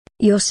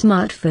Your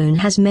smartphone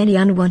has many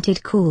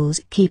unwanted calls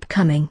keep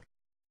coming,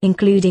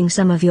 including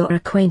some of your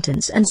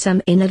acquaintance and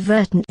some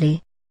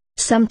inadvertently.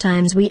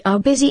 Sometimes we are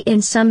busy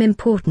in some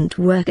important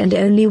work and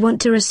only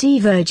want to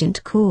receive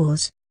urgent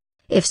calls.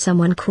 If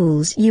someone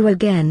calls you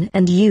again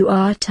and you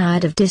are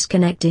tired of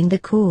disconnecting the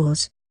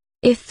calls,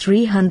 if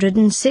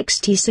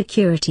 360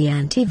 Security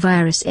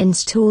Antivirus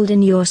installed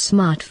in your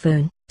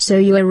smartphone, so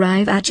you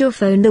arrive at your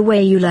phone the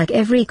way you like,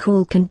 every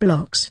call can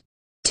blocks.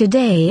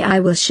 Today I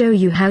will show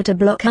you how to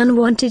block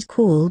unwanted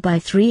call by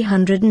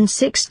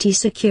 360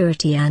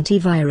 Security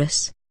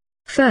Antivirus.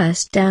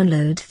 First,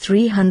 download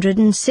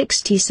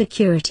 360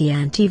 Security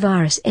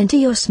Antivirus into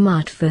your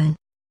smartphone.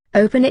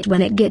 Open it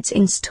when it gets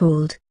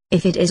installed.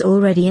 If it is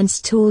already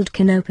installed,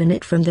 can open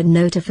it from the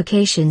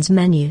notifications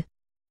menu.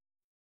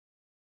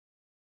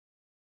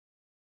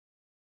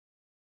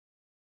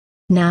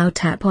 Now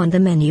tap on the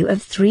menu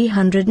of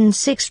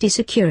 360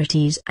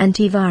 Securities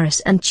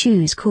Antivirus and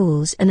choose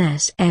Calls and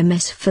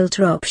SMS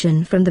Filter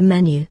option from the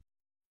menu.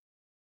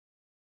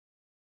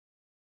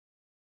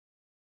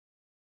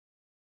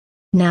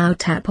 Now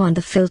tap on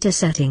the filter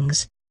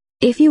settings.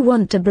 If you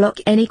want to block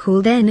any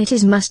call, then it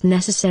is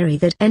necessary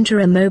that enter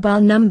a mobile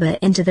number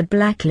into the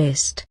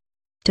blacklist.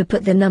 To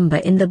put the number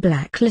in the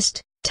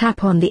blacklist,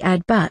 tap on the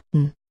Add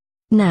button.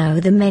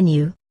 Now the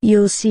menu,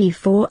 you'll see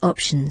 4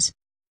 options.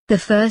 The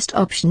first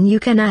option,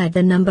 you can add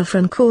the number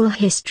from call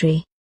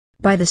history.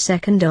 By the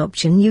second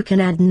option, you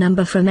can add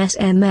number from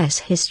SMS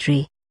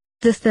history.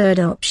 The third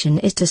option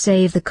is to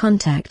save the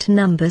contact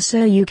number,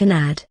 so you can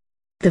add.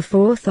 The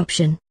fourth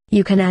option,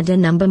 you can add a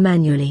number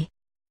manually.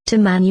 To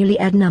manually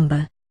add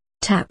number,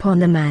 tap on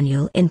the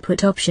manual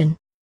input option.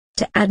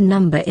 To add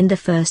number in the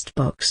first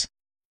box.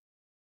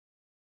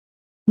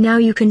 Now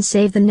you can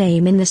save the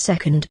name in the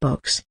second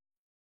box.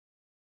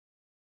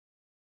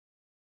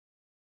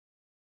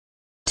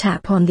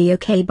 Tap on the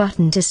OK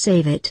button to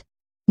save it.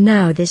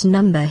 Now this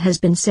number has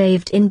been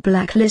saved in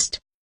blacklist.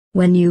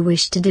 When you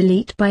wish to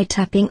delete, by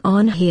tapping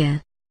on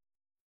here.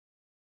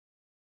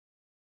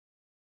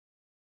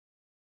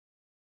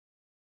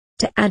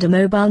 To add a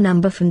mobile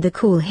number from the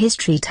call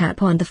history,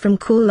 tap on the From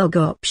Call Log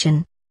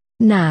option.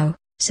 Now,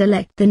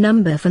 select the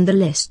number from the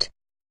list.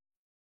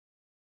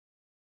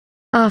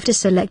 After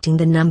selecting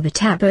the number,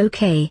 tap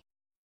OK.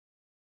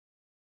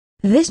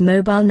 This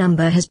mobile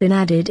number has been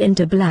added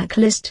into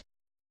blacklist.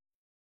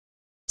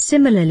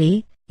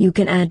 Similarly, you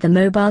can add the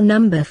mobile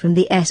number from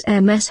the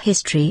SMS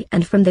history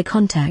and from the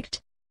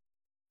contact.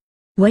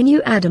 When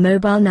you add a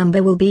mobile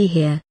number will be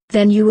here,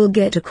 then you will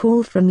get a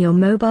call from your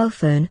mobile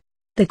phone.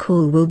 The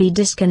call will be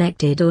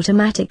disconnected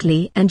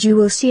automatically and you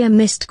will see a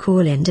missed call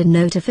in the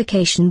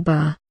notification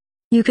bar.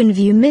 You can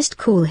view missed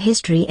call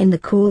history in the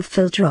call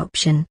filter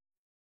option.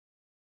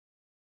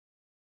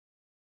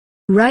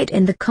 Write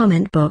in the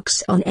comment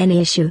box on any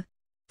issue.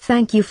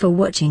 Thank you for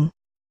watching.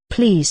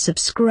 Please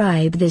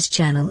subscribe this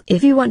channel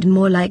if you want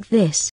more like this.